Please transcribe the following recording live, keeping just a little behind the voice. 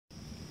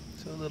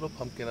A little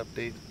pumpkin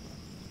update.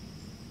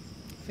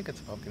 I think it's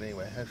a pumpkin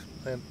anyway. I've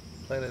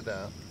planted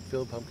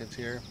field pumpkins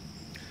here.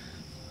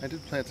 I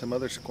did plant some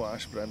other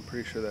squash, but I'm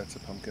pretty sure that's a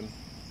pumpkin.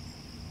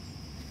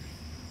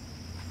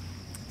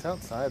 It's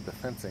outside the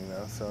fencing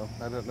though, so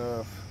I don't know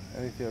if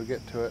anything will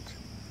get to it.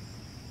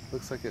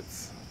 Looks like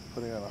it's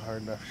putting on a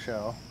hard enough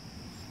shell.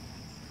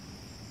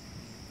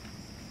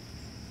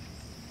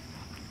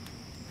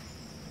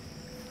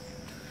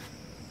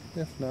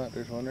 If not,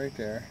 there's one right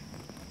there.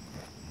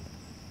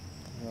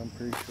 I'm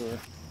pretty sure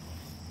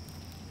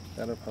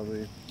that'll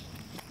probably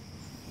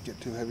get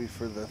too heavy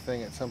for the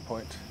thing at some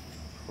point,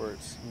 for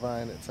its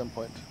vine at some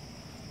point.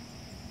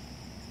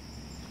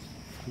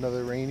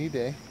 Another rainy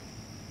day.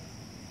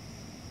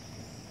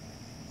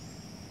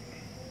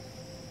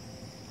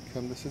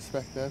 Come to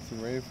suspect that it's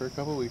been raining for a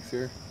couple weeks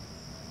here.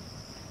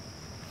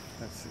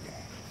 Let's see.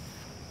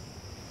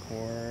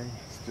 Corn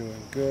is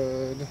doing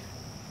good.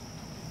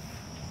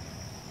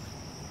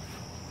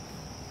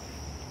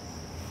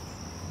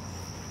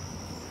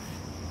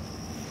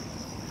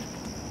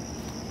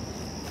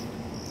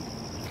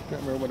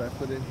 Can't remember what I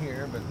put in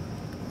here, but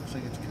looks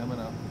like it's coming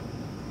up.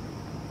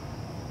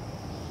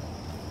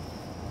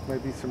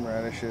 Might be some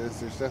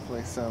radishes. There's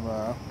definitely some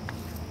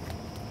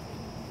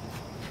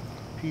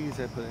peas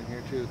I put in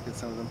here too, because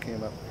some of them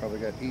came up, probably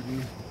got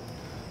eaten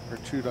or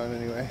chewed on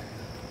anyway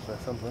by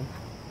something.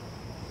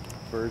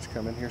 Birds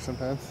come in here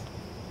sometimes.